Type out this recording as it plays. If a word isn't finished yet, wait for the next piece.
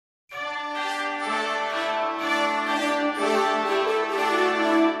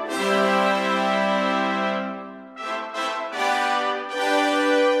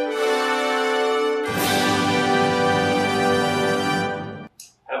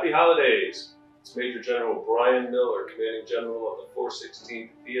Happy holidays! It's Major General Brian Miller, Commanding General of the 416th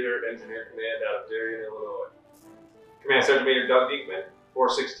Theater Engineer Command out of Darien, Illinois. Command Sergeant Major Doug Dieckman,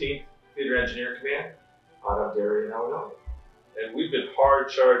 416th Theater Engineer Command out of Darien, Illinois. And we've been hard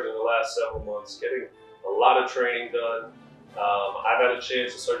charged in the last several months, getting a lot of training done. I've had a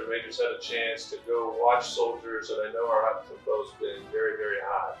chance, the Sergeant Major's had a chance to go watch soldiers, and I know our hot tempo's been very, very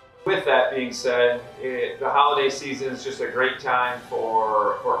high. With that being said, the holiday season is just a great time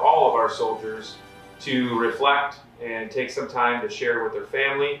for all of our soldiers to reflect and take some time to share with their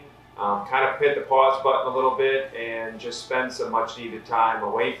family, kind of hit the pause button a little bit and just spend some much needed time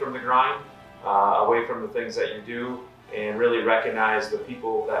away from the grind, away from the things that you do, and really recognize the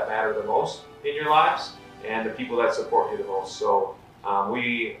people that matter the most in your lives and the people that support you the most. So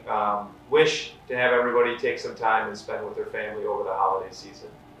we wish to have everybody take some time and spend with their family over the holiday season.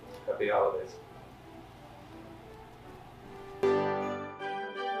 Happy holidays.